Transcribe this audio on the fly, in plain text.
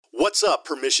What's up,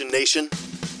 Permission Nation?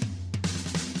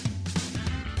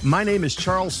 My name is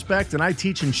Charles Specht, and I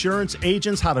teach insurance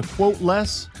agents how to quote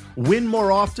less, win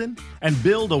more often, and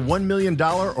build a $1 million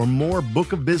or more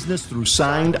book of business through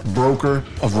signed broker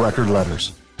of record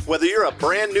letters. Whether you're a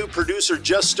brand new producer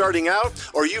just starting out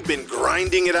or you've been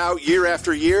grinding it out year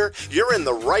after year, you're in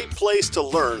the right place to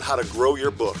learn how to grow your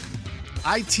book.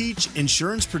 I teach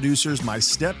insurance producers my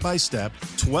step-by-step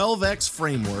 12X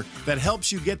framework that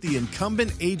helps you get the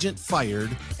incumbent agent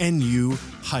fired and you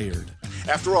hired.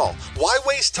 After all, why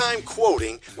waste time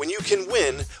quoting when you can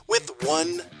win with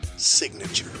one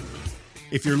signature?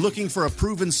 If you're looking for a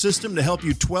proven system to help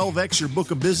you 12X your book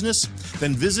of business,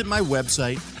 then visit my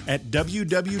website at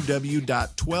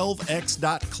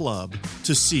www.12x.club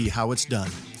to see how it's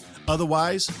done.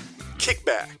 Otherwise, kick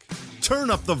back, turn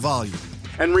up the volume,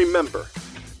 and remember,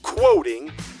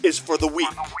 quoting is for the weak.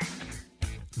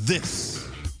 This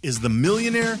is the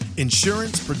Millionaire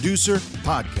Insurance Producer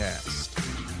Podcast.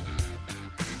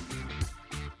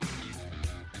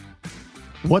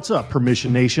 What's up,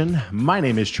 Permission Nation? My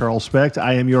name is Charles Specht.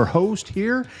 I am your host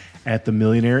here at the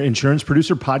Millionaire Insurance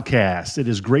Producer Podcast. It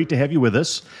is great to have you with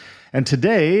us. And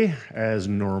today, as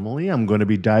normally, I'm going to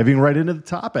be diving right into the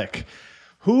topic.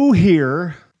 Who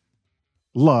here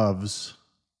loves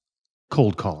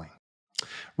cold calling?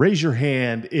 Raise your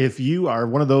hand if you are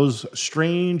one of those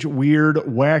strange, weird,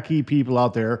 wacky people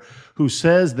out there who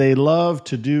says they love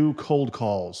to do cold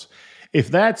calls. If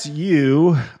that's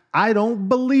you, I don't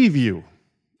believe you.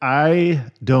 I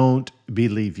don't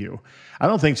believe you. I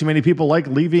don't think too many people like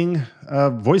leaving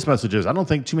voice messages. I don't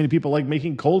think too many people like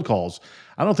making cold calls.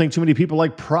 I don't think too many people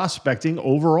like prospecting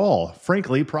overall.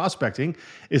 Frankly, prospecting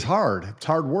is hard. It's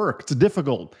hard work. It's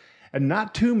difficult. And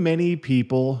not too many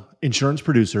people, insurance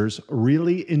producers,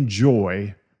 really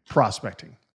enjoy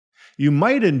prospecting. You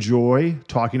might enjoy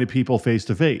talking to people face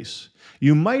to face.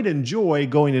 You might enjoy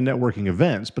going to networking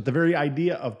events, but the very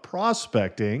idea of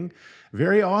prospecting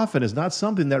very often is not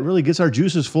something that really gets our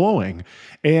juices flowing.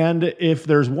 And if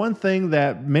there's one thing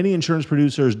that many insurance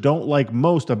producers don't like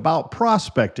most about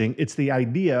prospecting, it's the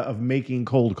idea of making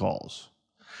cold calls.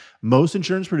 Most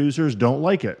insurance producers don't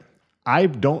like it. I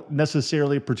don't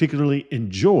necessarily particularly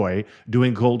enjoy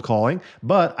doing cold calling,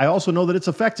 but I also know that it's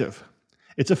effective.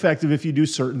 It's effective if you do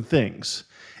certain things.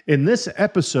 In this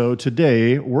episode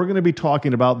today, we're going to be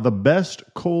talking about the best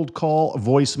cold call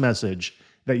voice message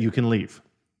that you can leave.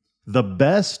 The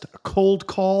best cold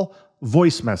call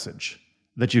voice message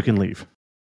that you can leave.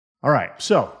 All right,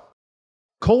 so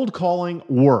cold calling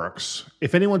works.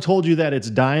 If anyone told you that it's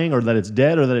dying or that it's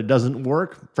dead or that it doesn't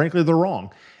work, frankly, they're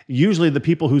wrong. Usually the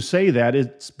people who say that,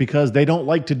 it's because they don't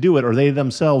like to do it or they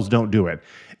themselves don't do it.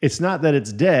 It's not that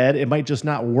it's dead. It might just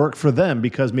not work for them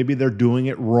because maybe they're doing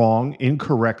it wrong,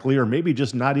 incorrectly, or maybe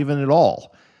just not even at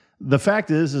all. The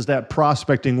fact is that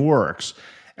prospecting works.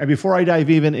 And before I dive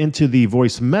even into the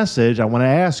voice message, I want to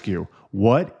ask you,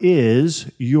 what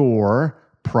is your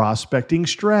prospecting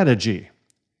strategy?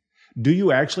 Do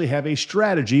you actually have a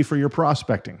strategy for your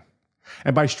prospecting?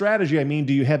 And by strategy, I mean,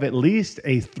 do you have at least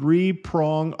a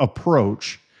 3-prong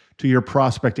approach to your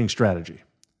prospecting strategy?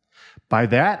 By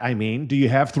that, I mean, do you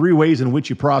have 3 ways in which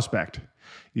you prospect?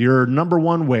 Your number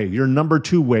 1 way, your number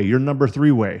 2 way, your number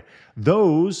 3 way.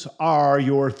 Those are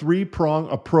your 3-prong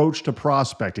approach to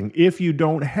prospecting. If you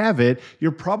don't have it,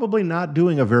 you're probably not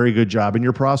doing a very good job in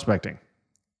your prospecting.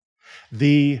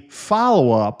 The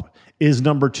follow-up is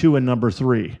number 2 and number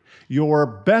 3. Your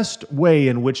best way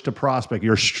in which to prospect,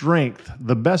 your strength,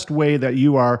 the best way that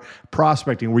you are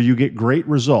prospecting where you get great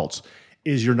results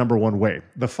is your number 1 way.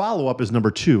 The follow-up is number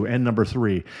 2 and number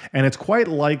 3. And it's quite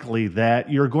likely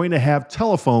that you're going to have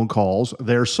telephone calls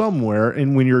there somewhere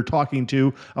when you're talking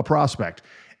to a prospect.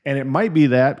 And it might be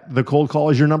that the cold call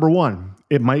is your number 1.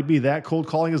 It might be that cold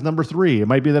calling is number 3. It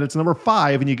might be that it's number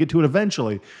 5 and you get to it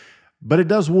eventually. But it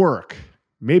does work.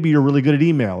 Maybe you're really good at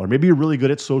email, or maybe you're really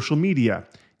good at social media.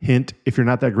 Hint, if you're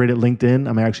not that great at LinkedIn,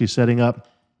 I'm actually setting up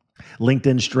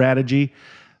LinkedIn strategy,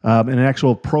 an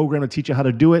actual program to teach you how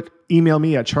to do it. Email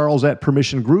me at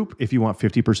charles@permission group if you want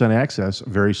 50% access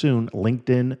very soon.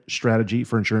 LinkedIn strategy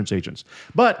for insurance agents.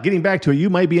 But getting back to it,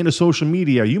 you might be into social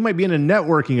media. You might be into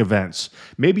networking events.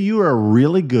 Maybe you are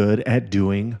really good at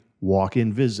doing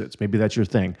walk-in visits. Maybe that's your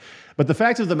thing. But the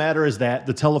fact of the matter is that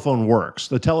the telephone works.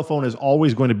 The telephone is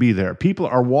always going to be there. People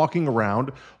are walking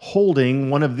around holding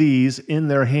one of these in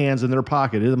their hands, in their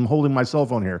pocket. I'm holding my cell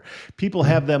phone here. People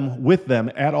have them with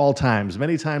them at all times.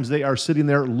 Many times they are sitting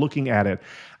there looking at it.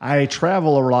 I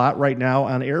travel a lot right now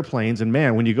on airplanes, and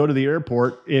man, when you go to the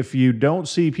airport, if you don't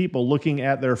see people looking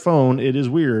at their phone, it is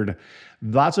weird.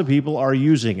 Lots of people are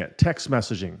using it, text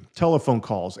messaging, telephone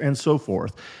calls, and so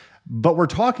forth. But we're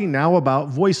talking now about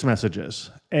voice messages.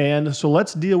 And so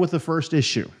let's deal with the first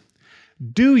issue.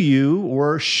 Do you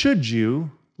or should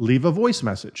you leave a voice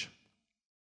message?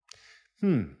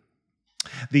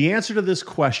 The answer to this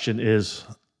question is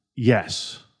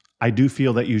yes, I do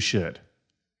feel that you should.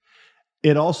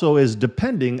 It also is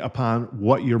depending upon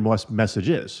what your message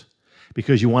is,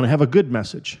 because you want to have a good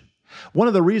message. One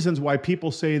of the reasons why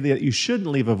people say that you shouldn't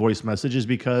leave a voice message is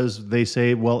because they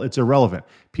say, well, it's irrelevant.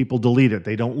 People delete it.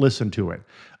 They don't listen to it.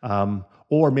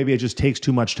 Or maybe it just takes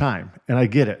too much time. And I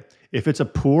get it. If it's a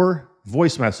poor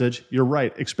voice message, you're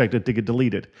right, expect it to get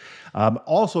deleted.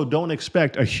 Also, don't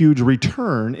expect a huge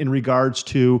return in regards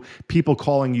to people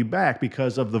calling you back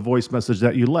because of the voice message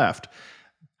that you left.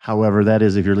 However, that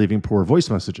is if you're leaving poor voice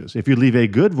messages. If you leave a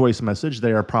good voice message,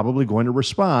 they are probably going to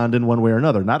respond in one way or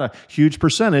another. Not a huge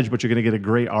percentage, but you're going to get a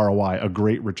great ROI, a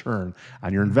great return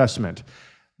on your investment.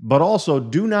 But also,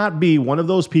 do not be one of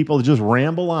those people that just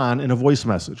ramble on in a voice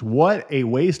message. What a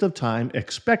waste of time.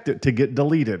 Expect it to get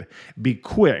deleted. Be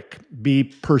quick, be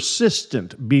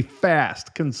persistent, be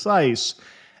fast, concise,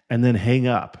 and then hang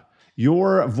up.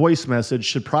 Your voice message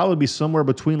should probably be somewhere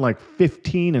between like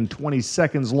 15 and 20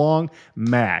 seconds long,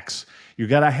 max. You're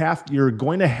going to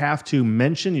have to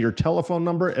mention your telephone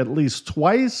number at least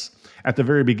twice at the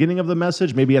very beginning of the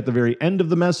message, maybe at the very end of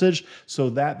the message, so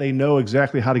that they know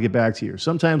exactly how to get back to you.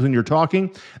 Sometimes when you're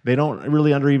talking, they don't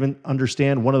really even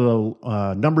understand one of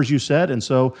the numbers you said, and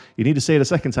so you need to say it a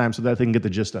second time so that they can get the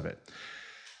gist of it.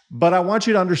 But I want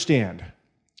you to understand,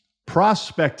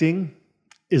 prospecting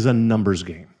is a numbers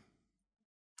game.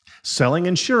 Selling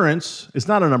insurance is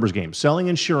not a numbers game. Selling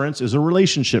insurance is a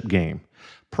relationship game.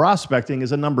 Prospecting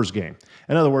is a numbers game.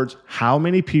 In other words, how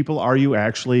many people are you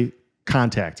actually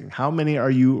contacting? How many are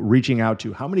you reaching out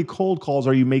to? How many cold calls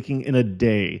are you making in a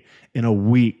day, in a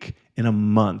week, in a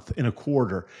month, in a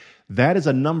quarter? That is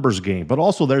a numbers game. But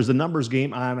also there's the numbers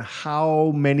game on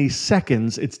how many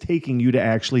seconds it's taking you to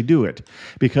actually do it.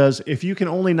 Because if you can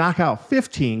only knock out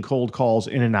 15 cold calls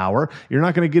in an hour, you're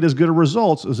not going to get as good of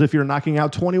results as if you're knocking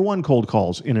out 21 cold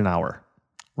calls in an hour.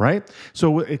 Right?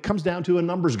 So it comes down to a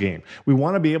numbers game. We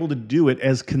want to be able to do it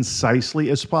as concisely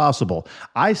as possible.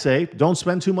 I say, don't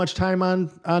spend too much time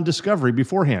on discovery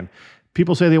beforehand.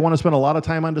 People say they want to spend a lot of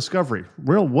time on discovery.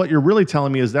 What you're really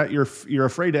telling me is that you're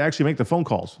afraid to actually make the phone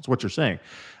calls. That's what you're saying.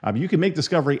 You can make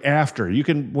discovery after. You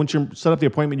can, once you set up the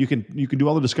appointment, you can do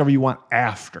all the discovery you want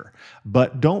after.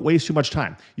 But don't waste too much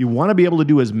time. You want to be able to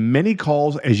do as many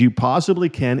calls as you possibly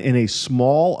can in a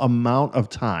small amount of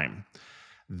time.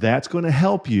 That's going to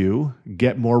help you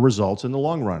get more results in the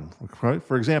long run. Right?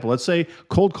 For example, let's say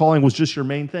cold calling was just your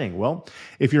main thing. Well,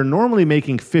 if you're normally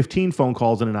making 15 phone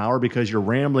calls in an hour because you're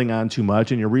rambling on too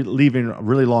much and you're leaving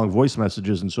really long voice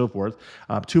messages and so forth,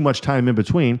 too much time in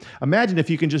between, imagine if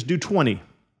you can just do 20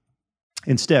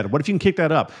 instead. What if you can kick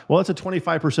that up? Well, it's a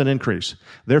 25% increase.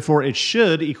 Therefore, it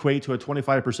should equate to a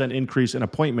 25% increase in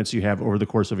appointments you have over the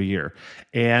course of a year,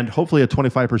 and hopefully a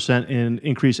 25%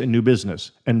 increase in new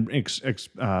business and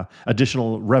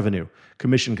additional revenue,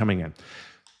 commission coming in.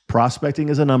 Prospecting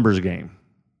is a numbers game.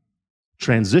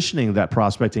 Transitioning that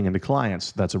prospecting into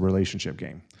clients, that's a relationship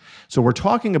game. So we're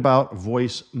talking about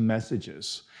voice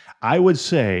messages. I would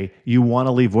say you want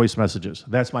to leave voice messages.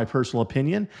 That's my personal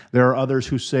opinion. There are others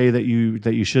who say that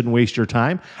you shouldn't waste your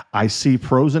time. I see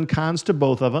pros and cons to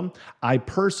both of them. I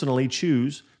personally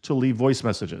choose to leave voice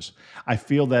messages. I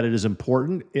feel that it is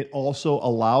important. It also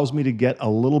allows me to get a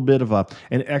little bit of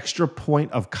an extra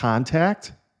point of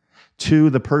contact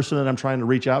to the person that I'm trying to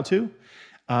reach out to.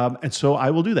 And so I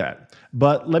will do that.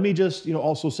 But let me just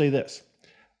also say this.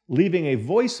 Leaving a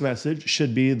voice message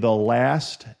should be the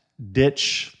last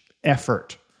ditch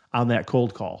effort on that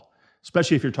cold call,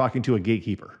 especially if you're talking to a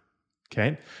gatekeeper,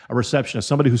 okay? A receptionist,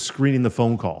 somebody who's screening the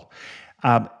phone call.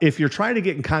 If you're trying to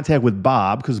get in contact with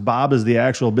Bob, because Bob is the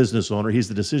actual business owner, he's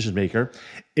the decision maker.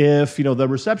 If the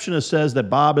receptionist says that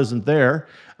Bob isn't there,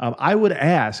 I would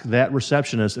ask that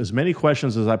receptionist as many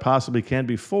questions as I possibly can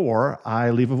before I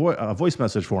leave a voice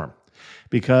message for him,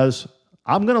 because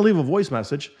I'm going to leave a voice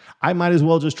message. I might as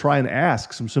well just try and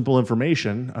ask some simple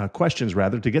questions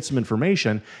to get some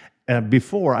information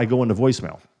before I go into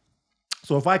voicemail.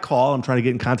 So if I call, I'm trying to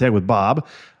get in contact with Bob,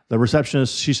 the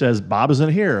receptionist, she says, Bob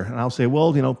isn't here. And I'll say,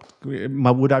 well,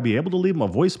 would I be able to leave him a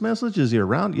voice message? Is he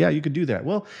around? Yeah, you could do that.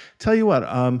 Well, tell you what,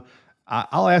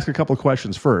 I'll ask a couple of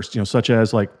questions first, such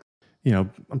as I'm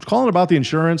calling about the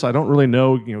insurance. I don't really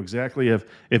know, exactly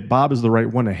if Bob is the right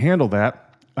one to handle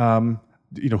that.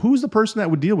 Who's the person that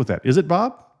would deal with that? Is it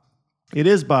Bob? It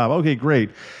is Bob. Okay,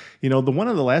 great. One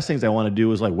of the last things I want to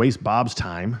do is like waste Bob's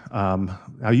time.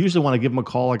 I usually want to give him a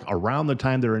call like around the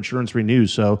time their insurance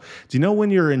renews. So do you know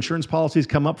when your insurance policies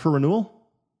come up for renewal?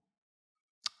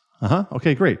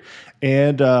 Okay, great.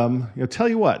 And tell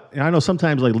you what, I know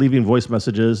sometimes like leaving voice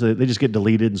messages, they just get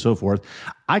deleted and so forth.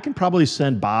 I can probably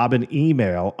send Bob an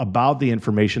email about the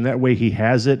information. That way he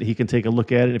has it. He can take a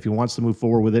look at it. If he wants to move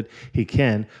forward with it, he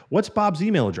can. What's Bob's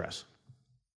email address?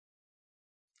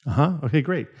 Okay,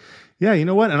 great. Yeah, you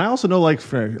know what? And I also know like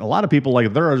for a lot of people,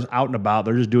 like they're out and about,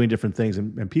 they're just doing different things.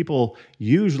 And people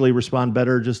usually respond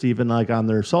better just even like on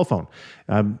their cell phone.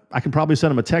 I can probably send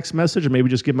them a text message or maybe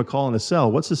just give them a call on the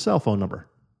cell. What's his cell phone number?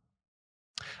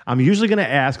 I'm usually going to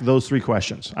ask those three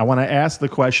questions. I want to ask the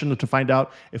question to find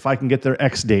out if I can get their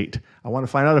X date. I want to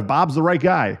find out if Bob's the right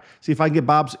guy. See if I can get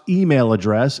Bob's email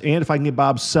address and if I can get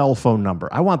Bob's cell phone number.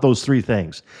 I want those three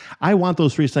things. I'm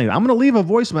going to leave a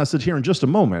voice message here in just a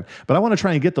moment, but I want to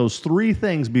try and get those three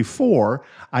things before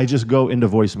I just go into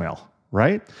voicemail.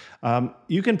 Right?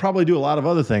 You can probably do a lot of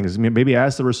other things. Maybe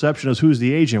ask the receptionist, who's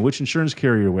the agent, which insurance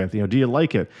carrier you're with. Do you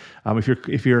like it?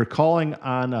 If you're calling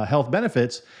on health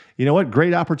benefits, you know what?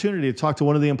 Great opportunity to talk to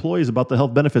one of the employees about the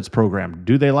health benefits program.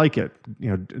 Do they like it?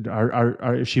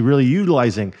 Is she really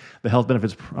utilizing the health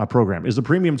benefits program? Is the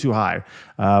premium too high?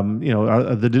 Are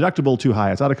the deductible too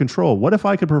high? It's out of control. What if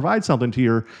I could provide something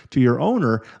to your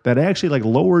owner that actually like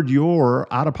lowered your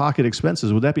out-of-pocket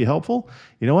expenses? Would that be helpful?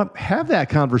 You know what? Have that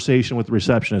conversation with the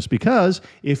receptionist, because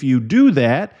if you do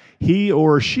that, he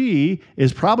or she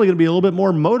is probably going to be a little bit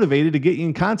more motivated to get you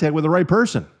in contact with the right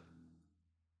person.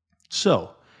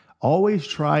 So always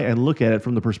try and look at it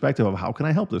from the perspective of how can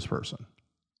I help this person?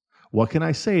 What can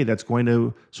I say that's going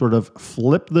to sort of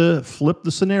flip the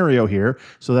scenario here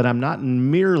so that I'm not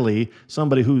merely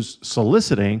somebody who's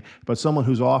soliciting, but someone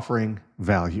who's offering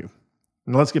value.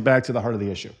 And let's get back to the heart of the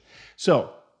issue.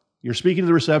 So you're speaking to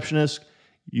the receptionist.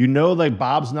 You know that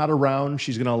Bob's not around.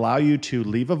 She's going to allow you to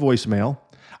leave a voicemail.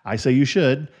 I say you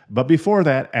should, but before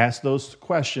that, ask those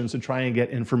questions and try and get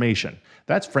information.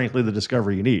 That's frankly the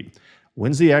discovery you need.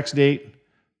 When's the X date?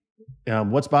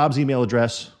 What's Bob's email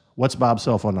address? What's Bob's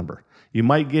cell phone number? You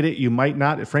might get it, you might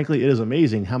not. Frankly, it is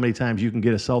amazing how many times you can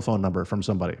get a cell phone number from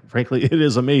somebody. Frankly, it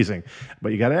is amazing.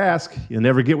 But you got to ask. You'll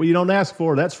never get what you don't ask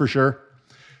for, that's for sure.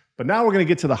 But now we're going to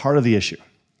get to the heart of the issue.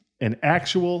 An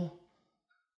actual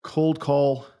cold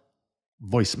call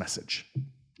voice message.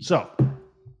 So,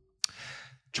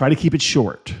 try to keep it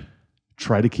short.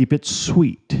 Try to keep it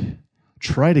sweet.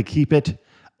 Try to keep it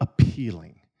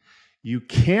appealing. You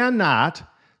cannot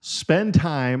spend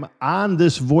time on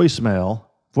this voice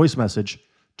message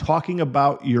talking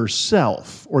about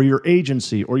yourself or your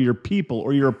agency or your people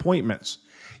or your appointments.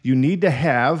 You need to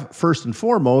have, first and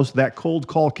foremost, that cold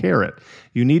call carrot.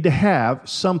 You need to have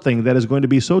something that is going to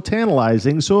be so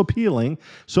tantalizing, so appealing,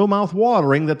 so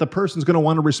mouth-watering that the person's going to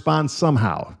want to respond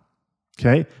somehow.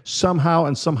 Okay? Somehow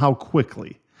and somehow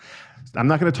quickly. I'm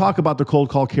not going to talk about the cold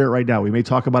call carrot right now. We may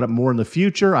talk about it more in the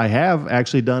future. I have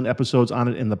actually done episodes on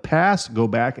it in the past. Go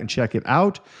back and check it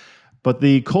out. But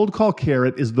the cold call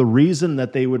carrot is the reason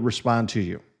that they would respond to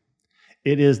you.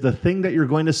 It is the thing that you're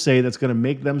going to say that's going to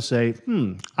make them say,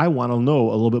 I want to know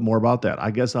a little bit more about that.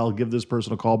 I guess I'll give this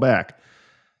person a call back.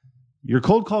 Your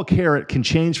cold call carrot can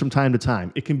change from time to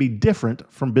time. It can be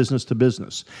different from business to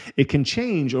business. It can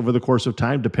change over the course of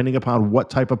time depending upon what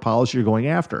type of policy you're going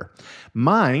after.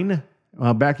 Mine,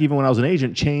 back even when I was an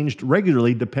agent, changed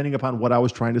regularly depending upon what I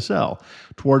was trying to sell.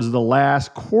 Towards the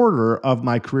last quarter of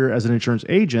my career as an insurance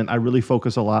agent, I really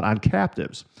focused a lot on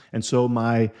captives. And so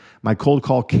my cold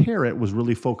call carrot was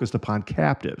really focused upon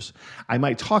captives. I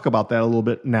might talk about that a little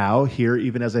bit now here,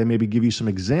 even as I maybe give you some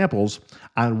examples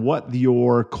on what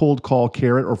your cold call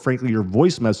carrot or frankly your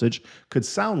voice message could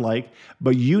sound like,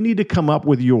 but you need to come up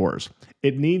with yours.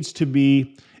 It needs to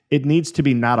be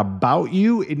not about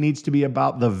you. It needs to be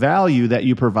about the value that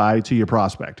you provide to your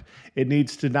prospect. It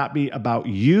needs to not be about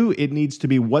you. It needs to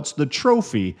be what's the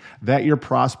trophy that your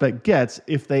prospect gets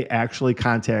if they actually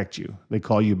contact you. They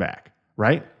call you back,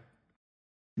 right?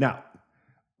 Now,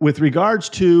 with regards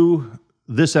to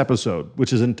this episode,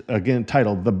 which is again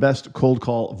titled The Best Cold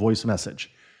Call Voice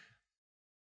Message,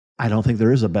 I don't think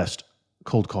there is a best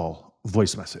cold call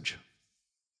voice message.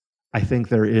 I think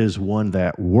there is one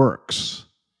that works.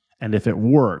 And if it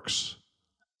works,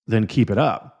 then keep it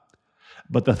up.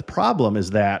 But the problem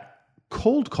is that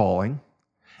cold calling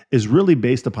is really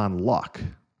based upon luck.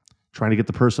 Trying to get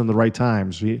the person at the right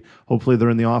times. Hopefully they're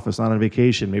in the office, not on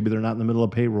vacation. Maybe they're not in the middle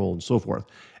of payroll and so forth.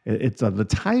 It's the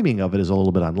timing of it is a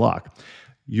little bit on luck.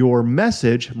 Your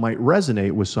message might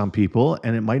resonate with some people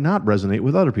and it might not resonate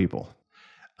with other people.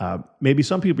 Maybe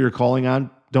some people you're calling on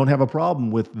don't have a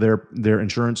problem with their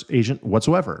insurance agent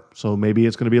whatsoever. So maybe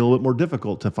it's going to be a little bit more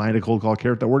difficult to find a cold call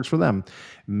carrot that works for them.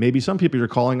 Maybe some people you're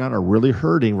calling on are really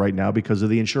hurting right now because of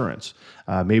the insurance.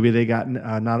 Maybe they got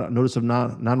notice of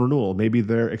non-renewal. Maybe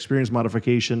their experience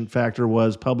modification factor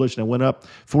was published and went up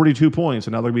 42 points,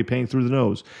 and now they're going to be paying through the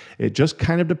nose. It just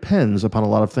kind of depends upon a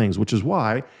lot of things, which is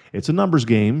why it's a numbers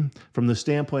game from the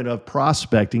standpoint of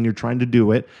prospecting. You're trying to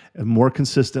do it more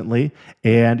consistently,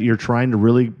 and you're trying to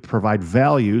really provide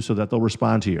value so that they'll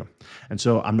respond to you. And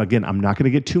so I'm not going to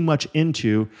get too much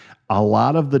into a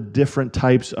lot of the different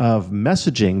types of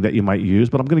messaging that you might use,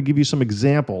 but I'm going to give you some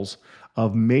examples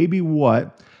of maybe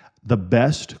what the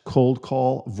best cold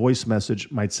call voice message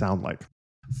might sound like.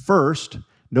 First,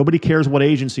 nobody cares what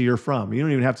agency you're from. You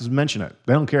don't even have to mention it.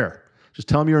 They don't care. Just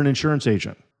tell them you're an insurance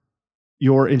agent.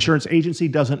 Your insurance agency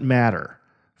doesn't matter.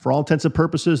 For all intents and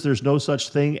purposes, there's no such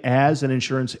thing as an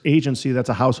insurance agency that's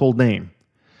a household name.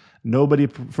 Nobody,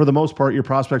 for the most part, your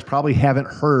prospects probably haven't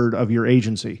heard of your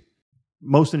agency.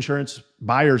 Most insurance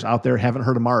buyers out there haven't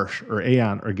heard of Marsh or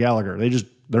Aon or Gallagher.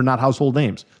 They're not household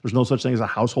names. There's no such thing as a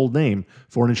household name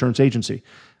for an insurance agency.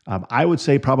 I would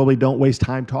say probably don't waste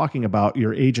time talking about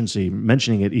your agency,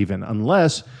 mentioning it even,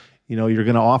 unless you're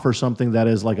going to offer something that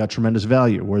is like a tremendous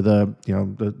value. We're the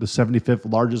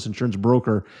 75th largest insurance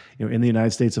broker in the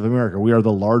United States of America. We are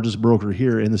the largest broker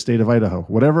here in the state of Idaho.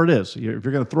 Whatever it is, if you're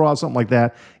going to throw out something like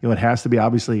that, it has to be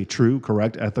obviously true,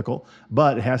 correct, ethical,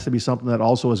 but it has to be something that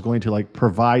also is going to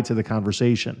provide to the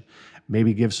conversation.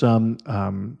 Maybe give some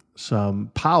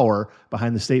power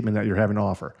behind the statement that you're having to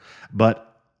offer.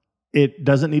 But it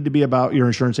doesn't need to be about your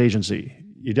insurance agency.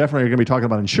 You definitely are going to be talking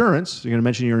about insurance. You're going to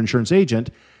mention your insurance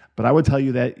agent. But I would tell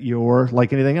you that you're,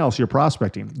 like anything else, you're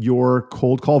prospecting. Your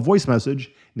cold call voice message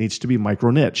needs to be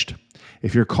micro-niched.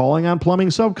 If you're calling on plumbing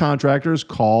subcontractors,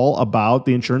 call about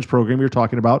the insurance program you're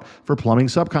talking about for plumbing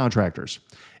subcontractors.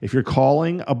 If you're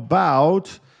calling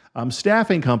about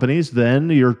staffing companies, then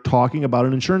you're talking about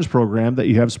an insurance program that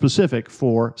you have specific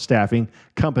for staffing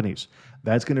companies.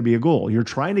 That's going to be a goal. You're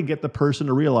trying to get the person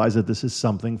to realize that this is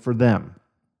something for them.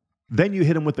 Then you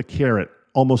hit them with the carrot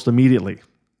almost immediately.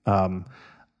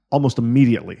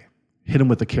 Hit them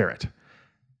with the carrot.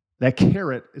 That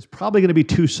carrot is probably going to be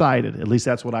two-sided. At least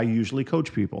that's what I usually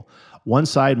coach people. One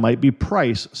side might be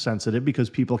price sensitive because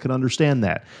people can understand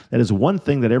that. That is one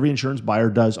thing that every insurance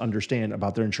buyer does understand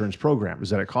about their insurance program,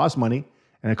 is that it costs money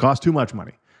and it costs too much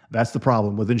money. That's the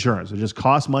problem with insurance. It just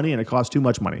costs money and it costs too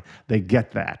much money. They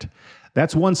get that.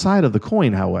 That's one side of the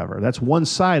coin, however. That's one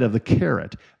side of the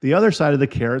carrot. The other side of the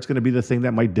carrot is going to be the thing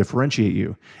that might differentiate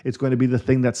you. It's going to be the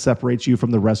thing that separates you from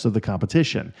the rest of the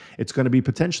competition. It's going to be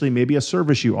potentially maybe a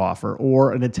service you offer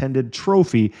or an attended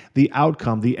trophy, the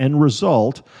outcome, the end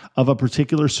result of a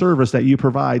particular service that you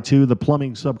provide to the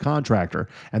plumbing subcontractor.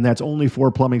 And that's only for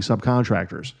plumbing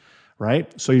subcontractors, right?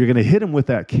 So you're going to hit them with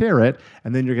that carrot,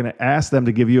 and then you're going to ask them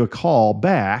to give you a call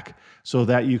back so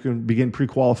that you can begin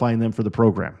pre-qualifying them for the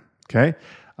program. Okay.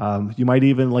 You might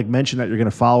even mention that you're going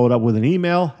to follow it up with an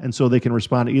email, and so they can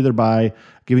respond either by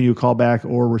giving you a call back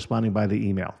or responding by the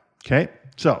email. Okay.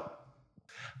 So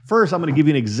first, I'm going to give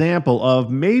you an example of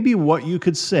maybe what you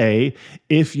could say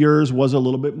if yours was a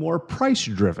little bit more price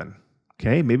driven.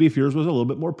 Okay. Maybe if yours was a little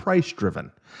bit more price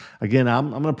driven. Again,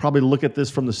 I'm going to probably look at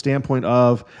this from the standpoint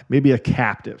of maybe a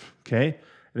captive. Okay.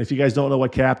 And if you guys don't know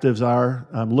what captives are,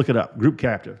 look it up. Group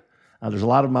captive. There's a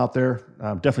lot of them out there.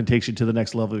 Definitely takes you to the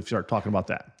next level if you start talking about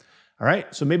that. All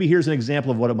right, so maybe here's an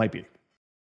example of what it might be.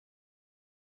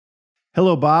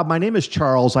 Hello, Bob. My name is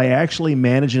Charles. I actually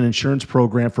manage an insurance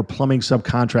program for plumbing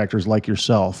subcontractors like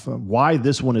yourself. Why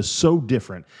this one is so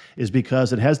different is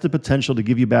because it has the potential to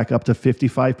give you back up to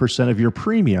 55% of your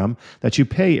premium that you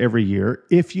pay every year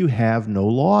if you have no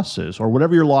losses, or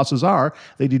whatever your losses are,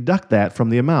 they deduct that from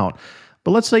the amount.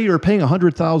 But let's say you're paying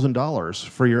 $100,000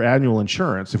 for your annual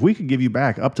insurance. If we could give you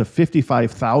back up to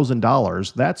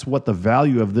 $55,000, that's what the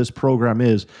value of this program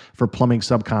is for plumbing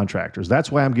subcontractors.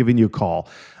 That's why I'm giving you a call.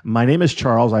 My name is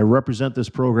Charles. I represent this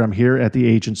program here at the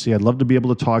agency. I'd love to be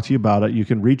able to talk to you about it. You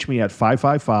can reach me at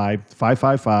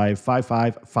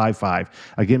 555-555-5555.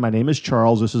 Again, my name is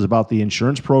Charles. This is about the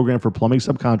insurance program for plumbing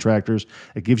subcontractors.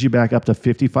 It gives you back up to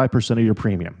 55% of your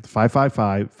premium.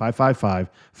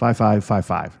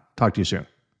 555-555-5555. Talk to you soon.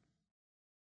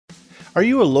 Are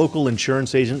you a local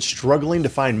insurance agent struggling to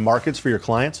find markets for your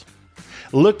clients?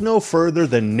 Look no further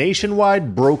than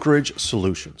Nationwide Brokerage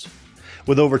Solutions.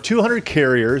 With over 200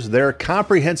 carriers, their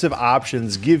comprehensive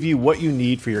options give you what you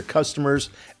need for your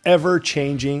customers'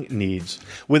 ever-changing needs.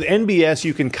 With NBS,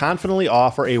 you can confidently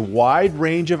offer a wide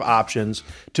range of options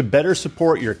to better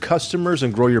support your customers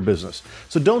and grow your business.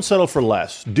 So don't settle for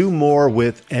less. Do more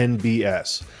with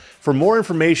NBS. For more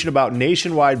information about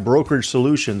nationwide brokerage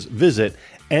solutions, visit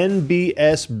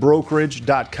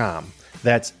nbsbrokerage.com.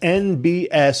 That's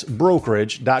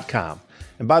nbsbrokerage.com.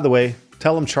 And by the way,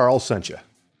 tell them Charles sent you.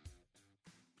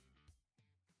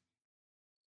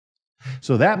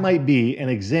 So that might be an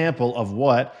example of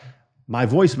what my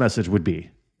voice message would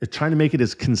be. It's trying to make it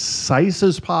as concise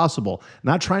as possible,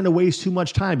 not trying to waste too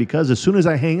much time, because as soon as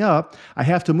I hang up, I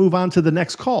have to move on to the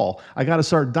next call. I got to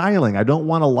start dialing. I don't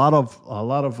want a lot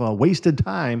of wasted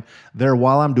time there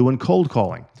while I'm doing cold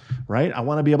calling, right? I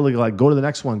want to be able to go to the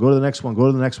next one, go to the next one, go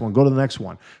to the next one, go to the next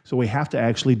one. So we have to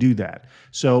actually do that.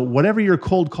 So whatever your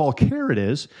cold call carrot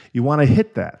is, you want to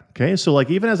hit that. Okay. So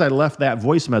even as I left that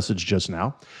voice message just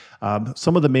now,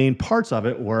 some of the main parts of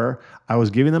it were I was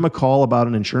giving them a call about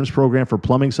an insurance program for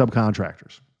plumbing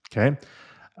subcontractors. Okay.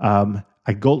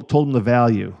 Told them the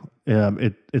value.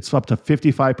 It's up to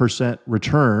 55%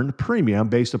 return premium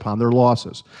based upon their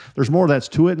losses. There's more that's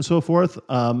to it and so forth.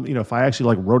 If I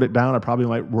actually wrote it down, I probably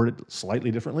might word it slightly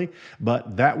differently,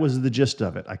 but that was the gist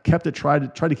of it. I kept it,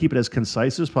 tried to keep it as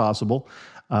concise as possible.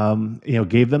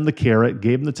 Gave them the carrot,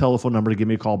 gave them the telephone number to give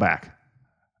me a call back.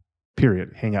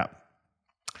 Period. Hang up.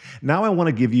 Now I want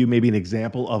to give you maybe an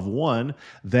example of one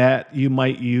that you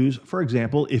might use, for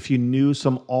example, if you knew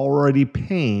some already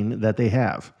pain that they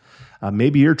have.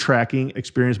 Maybe you're tracking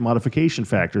experience modification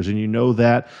factors and you know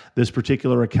that this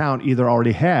particular account either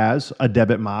already has a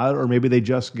debit mod or maybe they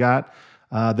just got,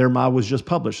 their mod was just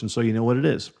published and so you know what it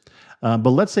is. But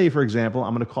let's say, for example,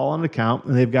 I'm going to call on an account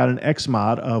and they've got an X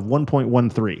mod of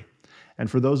 1.13. And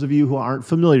for those of you who aren't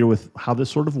familiar with how this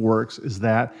sort of works, is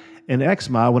that an X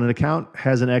mod, when an account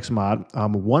has an X mod,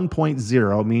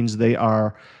 1.0 means they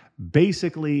are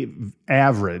basically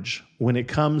average when it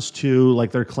comes to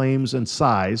their claims and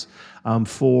size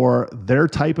for their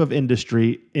type of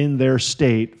industry in their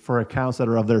state for accounts that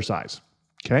are of their size.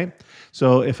 Okay,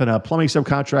 so if a plumbing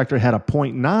subcontractor had a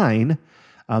 0.9,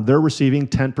 they're receiving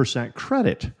 10%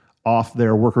 credit off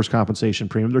their workers' compensation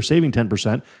premium. They're saving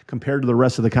 10% compared to the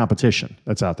rest of the competition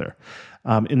that's out there.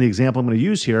 In the example I'm going to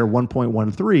use here,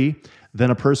 1.13, then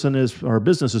a person or a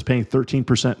business is paying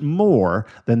 13% more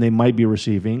than they might be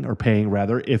receiving or paying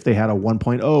rather if they had a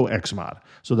 1.0 X mod.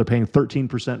 So they're paying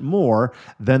 13% more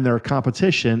than their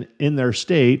competition in their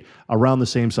state around the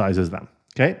same size as them.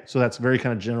 Okay, so that's very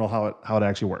kind of general how it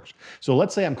actually works. So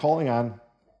let's say I'm calling on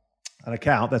an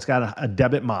account that's got a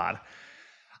debit mod.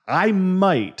 I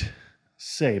might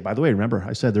say, by the way, remember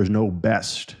I said there's no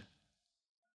best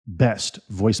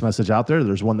voice message out there.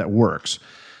 There's one that works.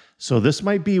 So this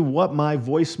might be what my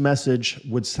voice message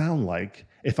would sound like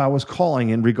if I was calling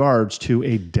in regards to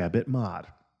a debit mod.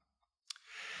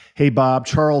 Hey, Bob,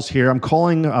 Charles here. I'm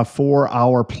calling for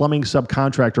our plumbing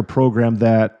subcontractor program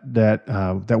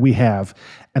that we have.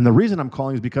 And the reason I'm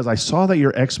calling is because I saw that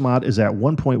your X mod is at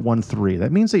 1.13.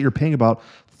 That means that you're paying about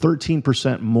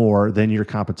 13% more than your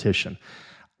competition.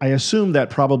 I assume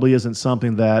that probably isn't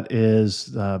something that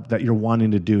is that you're wanting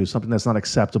to do, something that's not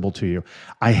acceptable to you.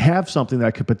 I have something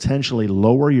that could potentially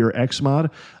lower your X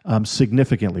mod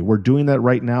significantly. We're doing that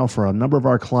right now for a number of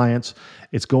our clients.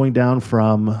 It's going down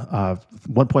from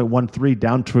 1.13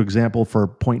 down to example for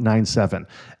 0.97,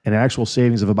 an actual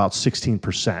savings of about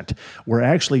 16%. We're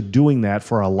actually doing that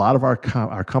for a lot of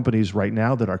our companies right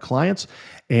now that are clients.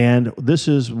 And this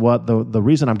is what the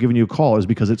reason I'm giving you a call is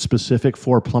because it's specific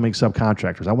for plumbing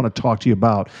subcontractors. I want to talk to you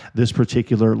about this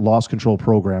particular loss control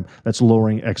program that's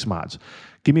lowering X mods.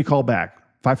 Give me a call back.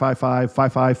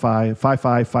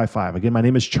 555-555-5555. Again, my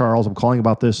name is Charles. I'm calling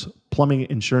about this plumbing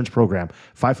insurance program.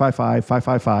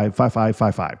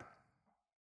 555-555-5555.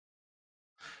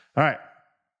 All right.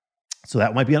 So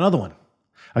that might be another one.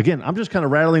 Again, I'm just kind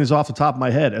of rattling this off the top of my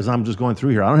head as I'm just going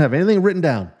through here. I don't have anything written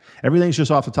down. Everything's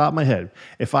just off the top of my head.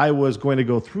 If I was going to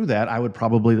go through that, I would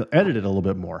probably edit it a little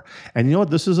bit more. And you know what?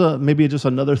 This is maybe just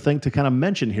another thing to kind of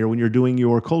mention here when you're doing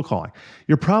your cold calling.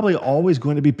 You're probably always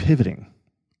going to be pivoting.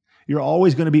 You're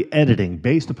always going to be editing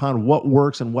based upon what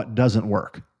works and what doesn't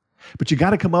work. But you got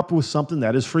to come up with something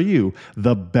that is for you,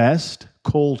 the best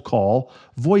cold call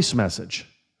voice message,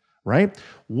 right?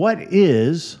 What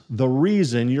is the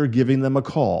reason you're giving them a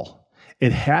call?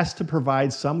 It has to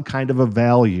provide some kind of a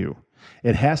value.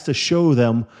 It has to show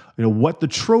them, what the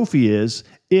trophy is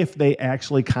if they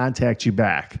actually contact you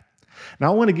back.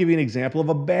 Now, I want to give you an example of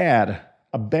a bad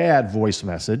voice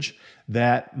message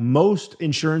that most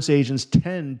insurance agents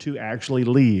tend to actually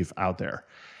leave out there.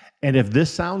 And if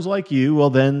this sounds like you, well,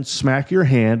 then smack your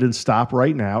hand and stop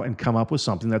right now and come up with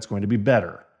something that's going to be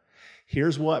better.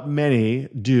 Here's what many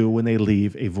do when they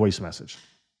leave a voice message.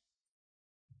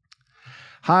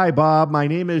 Hi, Bob. My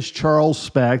name is Charles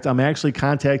Specht. I'm actually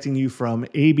contacting you from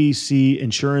ABC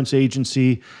Insurance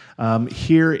Agency.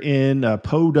 here in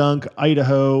Podunk,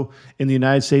 Idaho, in the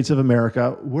United States of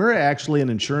America. We're actually an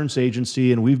insurance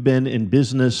agency, and we've been in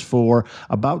business for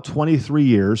about 23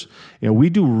 years. We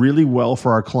do really well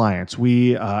for our clients.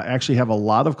 We actually have a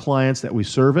lot of clients that we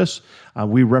service.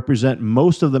 We represent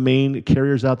most of the main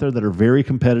carriers out there that are very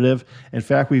competitive. In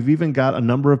fact, we've even got a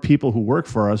number of people who work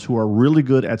for us who are really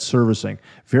good at servicing,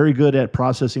 very good at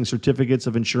processing certificates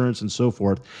of insurance and so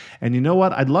forth. And you know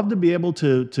what? I'd love to be able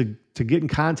to get in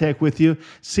contact with you,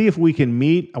 see if we can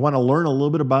meet. I want to learn a little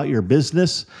bit about your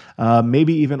business,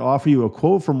 maybe even offer you a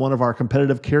quote from one of our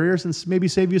competitive carriers and maybe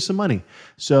save you some money.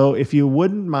 So if you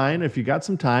wouldn't mind, if you got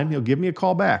some time, give me a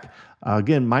call back.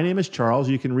 Again, my name is Charles.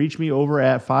 You can reach me over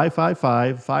at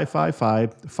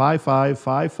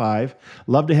 555-555-5555.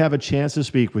 Love to have a chance to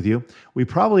speak with you. We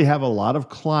probably have a lot of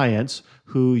clients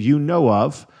who you know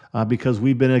of because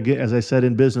we've been, as I said,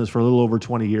 in business for a little over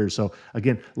 20 years. So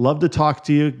again, love to talk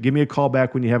to you. Give me a call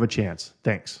back when you have a chance.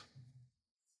 Thanks.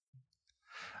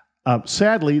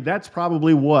 Sadly, that's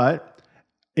probably what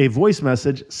a voice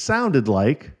message sounded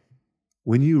like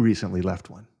when you recently left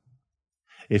one.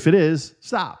 If it is,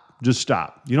 stop. Just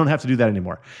stop. You don't have to do that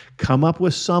anymore. Come up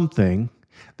with something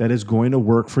that is going to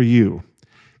work for you.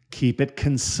 Keep it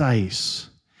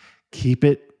concise. Keep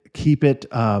it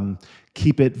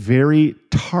very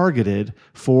targeted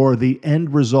for the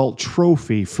end result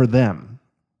trophy for them.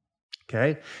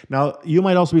 Okay? Now, you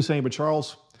might also be saying, but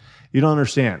Charles, you don't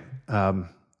understand. I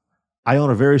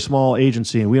own a very small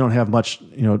agency and we don't have much,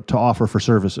 to offer for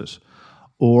services.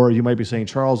 Or you might be saying,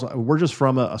 Charles, we're just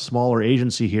from a smaller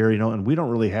agency here, and we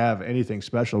don't really have anything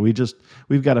special.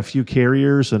 We've got a few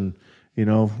carriers and,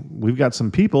 we've got some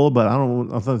people, but I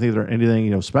don't think they're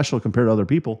anything, special compared to other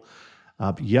people.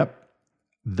 Yep.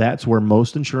 That's where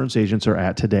most insurance agents are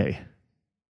at today.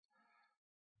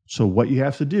 So what you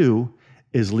have to do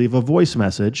is leave a voice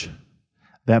message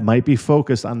that might be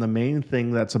focused on the main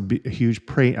thing that's a huge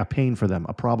pain for them,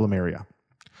 a problem area.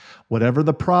 Whatever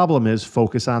the problem is,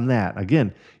 focus on that.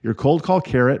 Again, your cold call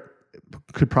carrot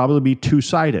could probably be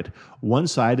two-sided. One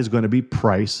side is going to be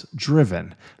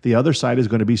price-driven. The other side is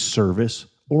going to be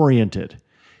service-oriented.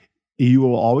 You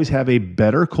will always have a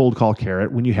better cold call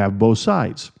carrot when you have both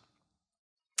sides.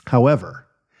 However,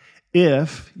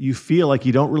 if you feel like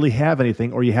you don't really have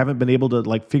anything or you haven't been able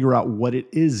to figure out what it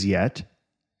is yet,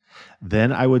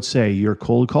 then I would say your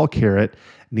cold call carrot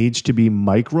needs to be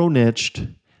micro-niched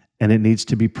and it needs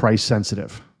to be price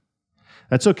sensitive.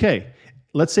 That's okay.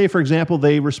 Let's say, for example,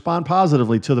 they respond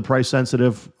positively to the price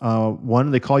sensitive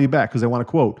one. They call you back because they want a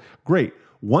quote. Great.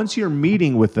 Once you're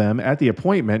meeting with them at the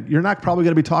appointment, you're not probably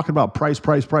going to be talking about price.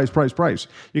 You're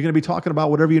going to be talking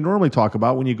about whatever you normally talk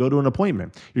about when you go to an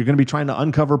appointment. You're going to be trying to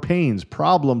uncover pains,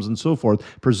 problems, and so forth,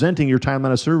 presenting your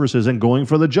timeline of services and going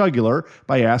for the jugular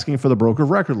by asking for the broker of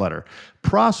record letter.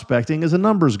 Prospecting is a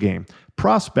numbers game.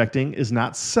 Prospecting is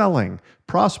not selling.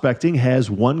 Prospecting has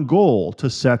one goal: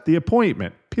 to set the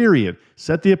appointment, period.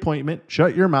 Set the appointment,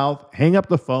 shut your mouth, hang up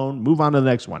the phone, move on to the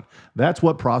next one. That's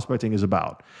what prospecting is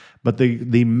about. But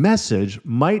the message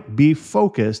might be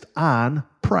focused on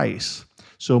price.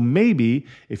 So maybe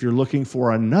if you're looking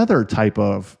for another type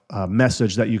of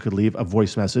message that you could leave, a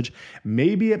voice message,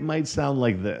 maybe it might sound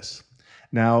like this.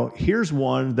 Now, here's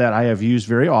one that I have used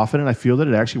very often, and I feel that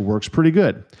it actually works pretty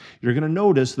good. You're going to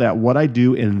notice that what I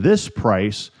do in this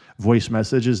price voice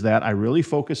message is that I really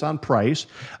focus on price,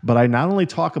 but I not only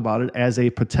talk about it as a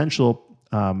potential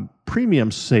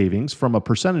premium savings from a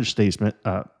percentage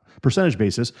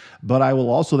basis, but I will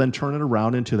also then turn it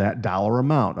around into that dollar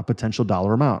amount, a potential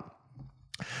dollar amount.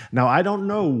 Now, I don't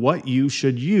know what you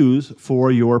should use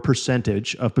for your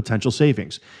percentage of potential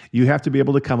savings. You have to be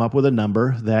able to come up with a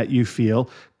number that you feel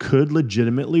could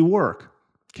legitimately work,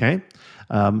 okay?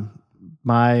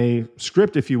 My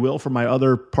script, if you will, for my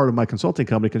other part of my consulting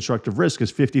company, Constructive Risk,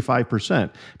 is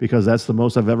 55% because that's the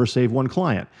most I've ever saved one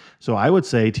client. So I would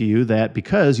say to you that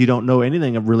because you don't know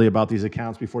anything really about these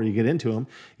accounts before you get into them,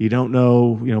 you don't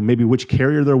know, maybe which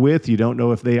carrier they're with, you don't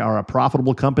know if they are a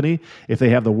profitable company, if they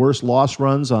have the worst loss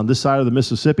runs on this side of the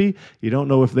Mississippi, you don't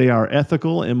know if they are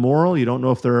ethical, immoral, you don't know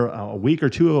if they're a week or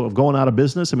two of going out of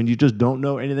business. You just don't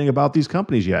know anything about these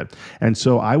companies yet. And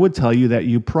so I would tell you that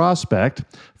you prospect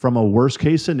from a worst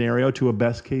case scenario to a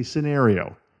best case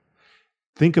scenario.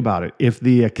 Think about it. If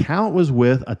the account was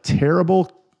with a terrible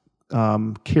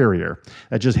carrier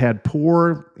that just had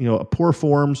poor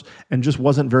forms and just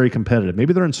wasn't very competitive,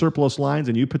 maybe they're in surplus lines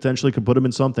and you potentially could put them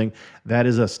in something that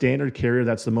is a standard carrier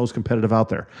that's the most competitive out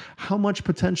there. How much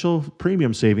potential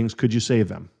premium savings could you save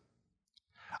them?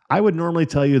 I would normally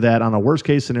tell you that on a worst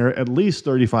case scenario, at least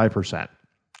 35%.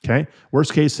 Okay?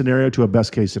 Worst case scenario to a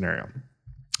best case scenario.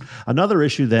 Another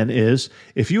issue then is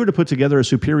if you were to put together a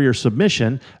superior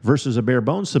submission versus a bare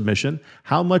bones submission,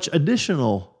 how much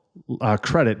additional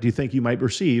credit do you think you might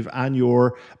receive on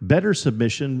your better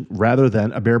submission rather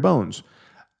than a bare bones?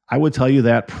 I would tell you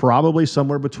that probably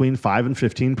somewhere between 5 and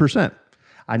 15%.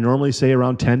 I normally say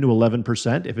around 10 to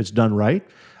 11% if it's done right.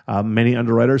 Many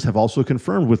underwriters have also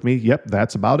confirmed with me, yep,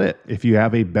 that's about it. If you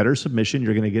have a better submission,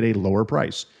 you're going to get a lower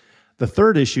price. The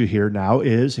third issue here now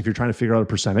is if you're trying to figure out a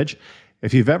percentage,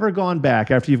 if you've ever gone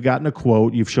back after you've gotten a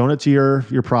quote, you've shown it to your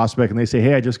prospect and they say,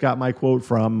 hey, I just got my quote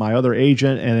from my other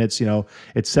agent and it's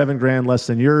 $7,000 less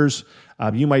than yours.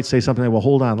 You might say something like, well,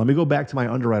 hold on, let me go back to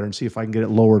my underwriter and see if I can get it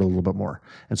lowered a little bit more.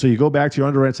 And so you go back to your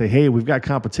underwriter and say, hey, we've got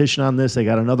competition on this. They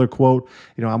got another quote.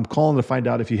 I'm calling to find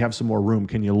out if you have some more room.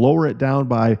 Can you lower it down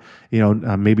by,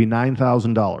 maybe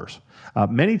 $9,000?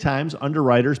 Many times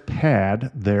underwriters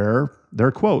pad their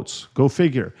quotes. Go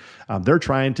figure. They're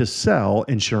trying to sell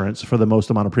insurance for the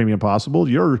most amount of premium possible.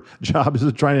 Your job is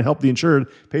to try to help the insured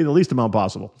pay the least amount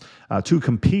possible to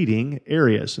competing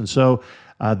areas. And so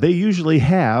they usually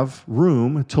have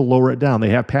room to lower it down. They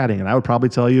have padding. And I would probably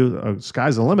tell you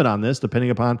sky's the limit on this,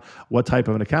 depending upon what type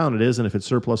of an account it is and if it's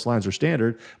surplus lines or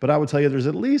standard. But I would tell you there's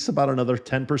at least about another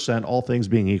 10%, all things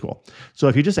being equal. So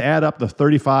if you just add up the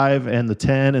 35 and the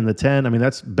 10 and the 10,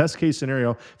 that's best case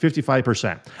scenario,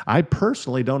 55%. I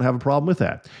personally don't have a problem with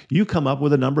that. You come up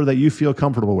with a number that you feel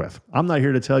comfortable with. I'm not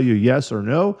here to tell you yes or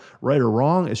no, right or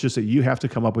wrong. It's just that you have to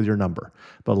come up with your number.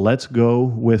 But let's go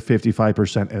with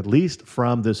 55% at least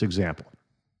from this example.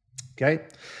 Okay,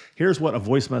 here's what a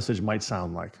voice message might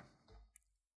sound like.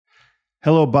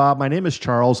 Hello, Bob. My name is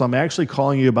Charles. I'm actually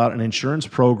calling you about an insurance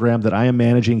program that I am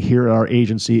managing here at our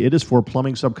agency. It is for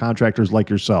plumbing subcontractors like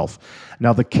yourself.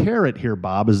 Now, the carrot here,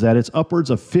 Bob, is that it's upwards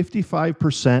of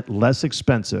 55% less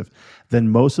expensive than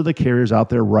most of the carriers out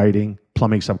there writing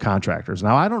plumbing subcontractors.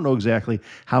 Now, I don't know exactly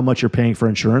how much you're paying for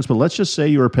insurance, but let's just say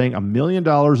you are paying $1 million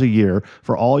a year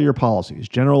for all your policies,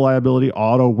 general liability,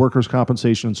 auto, workers'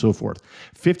 compensation, and so forth.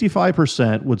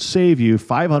 55% would save you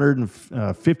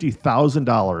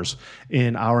 $550,000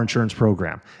 in our insurance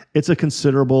program. It's a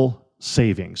considerable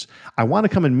savings. I want to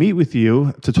come and meet with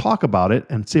you to talk about it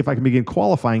and see if I can begin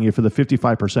qualifying you for the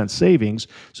 55% savings.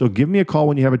 So give me a call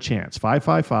when you have a chance.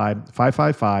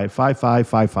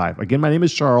 555-555-5555. Again, my name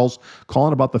is Charles,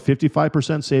 calling about the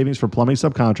 55% savings for plumbing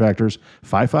subcontractors.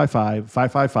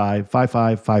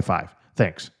 555-555-5555.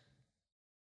 Thanks.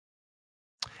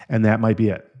 And that might be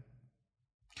it.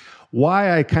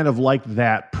 Why I kind of like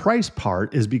that price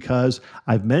part is because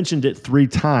I've mentioned it 3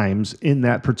 times in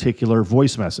that particular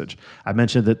voice message. I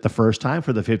mentioned it the first time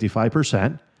for the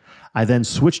 55%. I then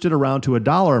switched it around to a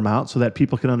dollar amount so that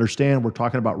people can understand we're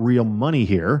talking about real money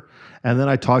here. And then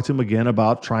I talked to them again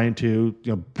about trying to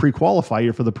pre-qualify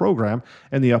you for the program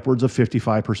in the upwards of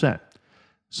 55%.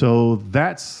 So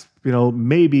that's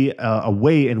maybe a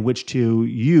way in which to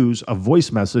use a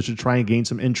voice message to try and gain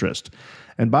some interest.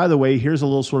 And by the way, here's a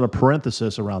little sort of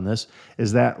parenthesis around this,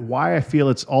 is that why I feel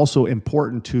it's also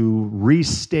important to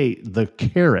restate the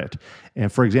carrot.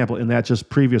 And for example, in that just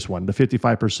previous one, the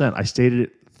 55%, I stated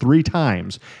it 3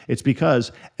 times. It's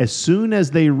because as soon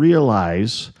as they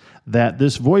realize that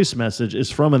this voice message is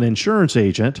from an insurance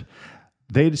agent,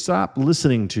 they'd stop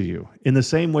listening to you in the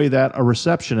same way that a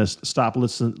receptionist stopped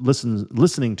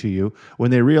listening to you when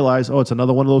they realize, oh, it's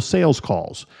another one of those sales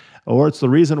calls. Or it's the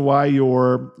reason why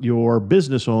your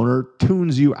business owner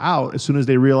tunes you out as soon as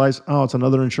they realize, oh, it's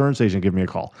another insurance agent giving me a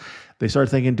call. They start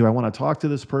thinking, do I want to talk to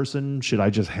this person? Should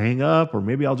I just hang up? Or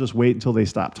maybe I'll just wait until they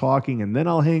stop talking and then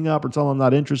I'll hang up or tell them I'm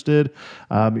not interested.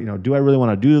 Do I really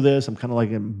want to do this? I'm kind of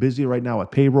I'm busy right now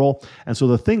with payroll. And so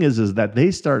the thing is that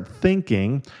they start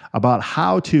thinking about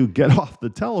how to get off the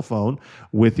telephone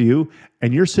with you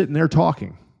and you're sitting there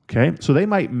talking. Okay. So they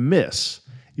might miss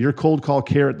your cold call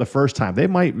carrot the first time. They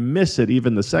might miss it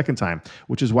even the second time,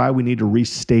 which is why we need to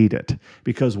restate it.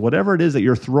 Because whatever it is that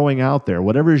you're throwing out there,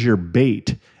 whatever is your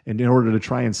bait, and in order to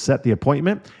try and set the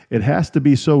appointment, it has to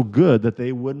be so good that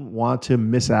they wouldn't want to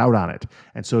miss out on it.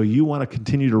 And so you want to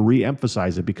continue to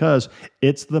re-emphasize it because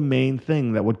it's the main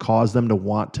thing that would cause them to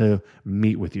want to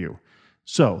meet with you.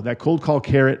 So that cold call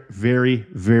carrot, very,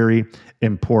 very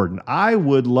important. I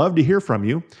would love to hear from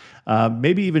you.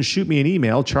 Maybe even shoot me an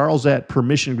email,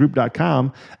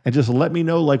 charles@permissiongroup.com, and just let me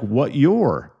know what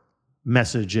your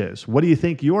message is. What do you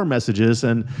think your message is?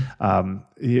 And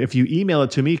if you email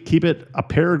it to me, keep it a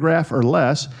paragraph or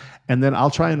less, and then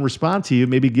I'll try and respond to you,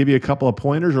 maybe give you a couple of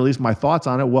pointers or at least my thoughts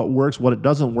on it, what works, what it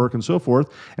doesn't work, and so forth,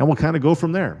 and we'll kind of go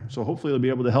from there. So hopefully it'll be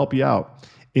able to help you out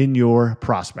in your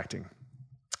prospecting.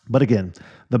 But again,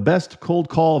 the best cold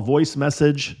call voice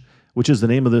message, which is the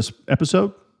name of this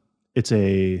episode, it's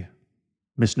a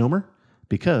Misnomer?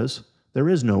 Because there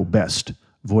is no best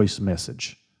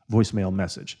voicemail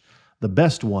message. The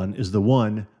best one is the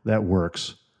one that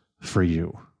works for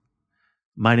you.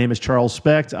 My name is Charles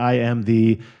Specht. I am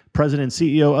the president and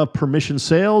CEO of Permission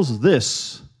Sales.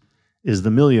 This is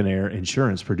the Millionaire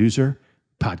Insurance Producer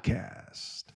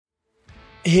Podcast.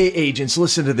 Hey, agents,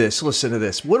 listen to this.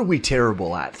 What are we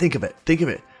terrible at? Think of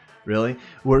it. Really?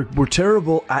 We're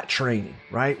terrible at training,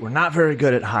 right? We're not very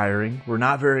good at hiring. We're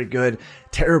not very good,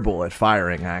 terrible at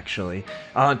firing, actually.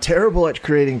 Terrible at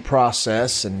creating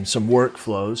process and some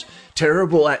workflows.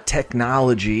 Terrible at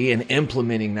technology and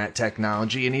implementing that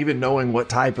technology and even knowing what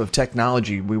type of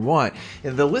technology we want.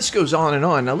 And the list goes on and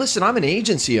on. Now, listen, I'm an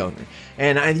agency owner,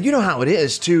 and you know how it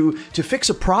is. To fix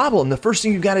a problem, the first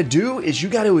thing you've got to do is you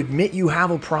got to admit you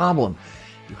have a problem.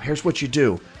 Here's what you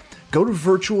do. Go to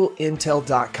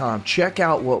virtualintel.com. Check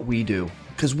out what we do,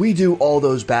 because we do all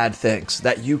those bad things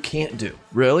that you can't do,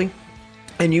 really.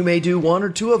 And you may do one or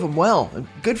two of them well. And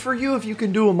good for you if you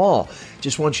can do them all.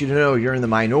 Just want you to know you're in the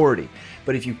minority.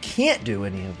 But if you can't do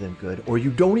any of them good, or you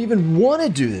don't even want to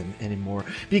do them anymore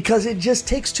because it just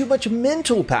takes too much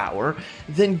mental power,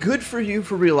 then good for you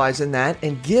for realizing that,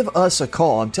 and give us a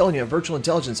call. I'm telling you, Virtual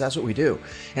Intelligence, that's what we do.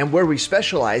 And where we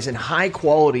specialize in high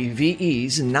quality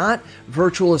VEs, not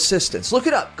virtual assistants. Look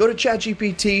it up. Go to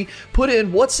ChatGPT, put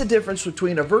in what's the difference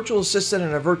between a virtual assistant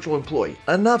and a virtual employee.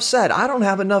 Enough said. I don't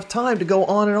have enough time to go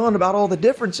on and on about all the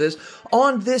differences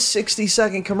on this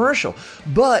 60-second commercial.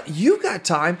 But you got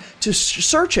time to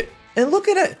search it and look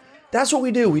at it. That's what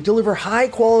we do. We deliver high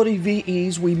quality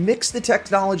VEs. We mix the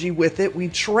technology with it. We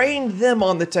train them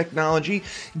on the technology,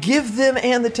 give them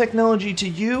and the technology to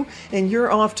you, and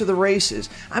you're off to the races.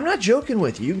 I'm not joking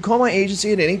with you. You can call my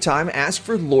agency at any time, ask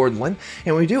for Lordland,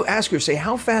 and when we do ask her, say,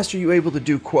 how fast are you able to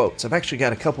do quotes? I've actually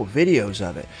got a couple videos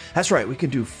of it. That's right. We can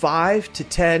do 5 to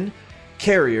 10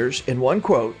 carriers in one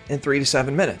quote in 3 to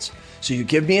 7 minutes. So you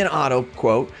give me an auto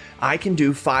quote, I can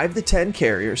do 5 to 10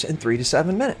 carriers in 3 to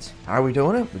 7 minutes. How are we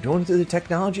doing it? We're doing it through the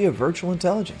technology of virtual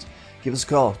intelligence. Give us a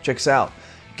call. Check us out.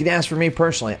 You can ask for me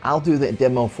personally. I'll do the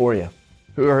demo for you.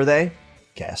 Who are they?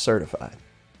 CAS certified.